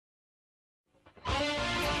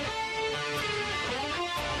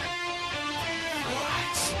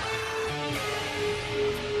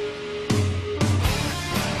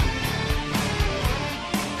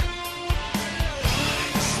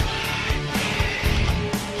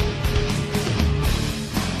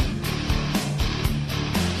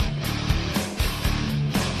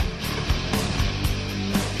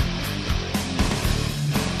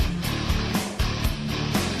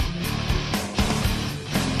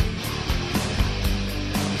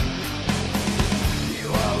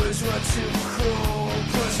too cruel,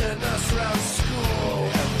 pushing us around school.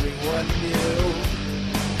 Everyone knew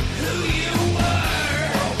who you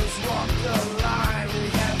were. Always walked the line, we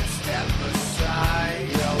had to step aside.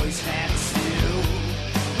 We always had to.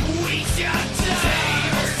 We just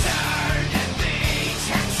tables turned and things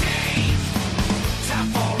have changed. Time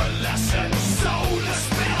for a lesson, so let's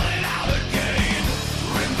spell it out again.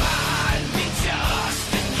 Remind me just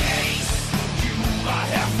in case you might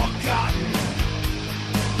have forgotten.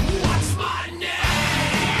 What's my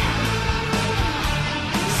name?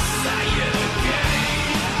 Say it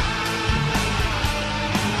again.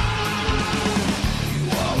 You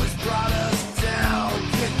always brought us down,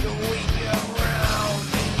 kicked the weak around,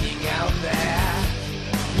 thinking out that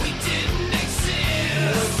we didn't exist.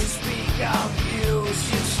 When we speak our views,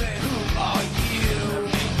 you say, who are you?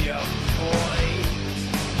 Make your point.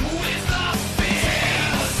 With the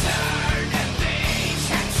tables turned and things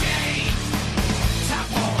have changed. Time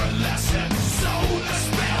for a lesson, so let's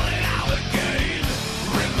spell it out again.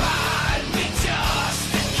 Remind me just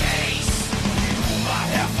in case you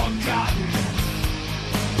might have forgotten.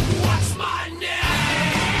 What's my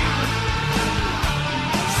name?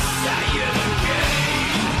 Say it again.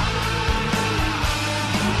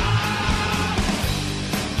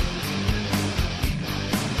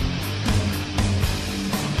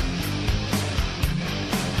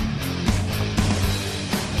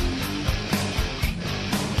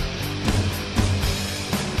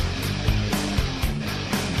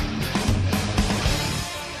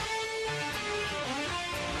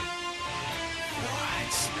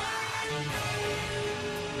 What's my name?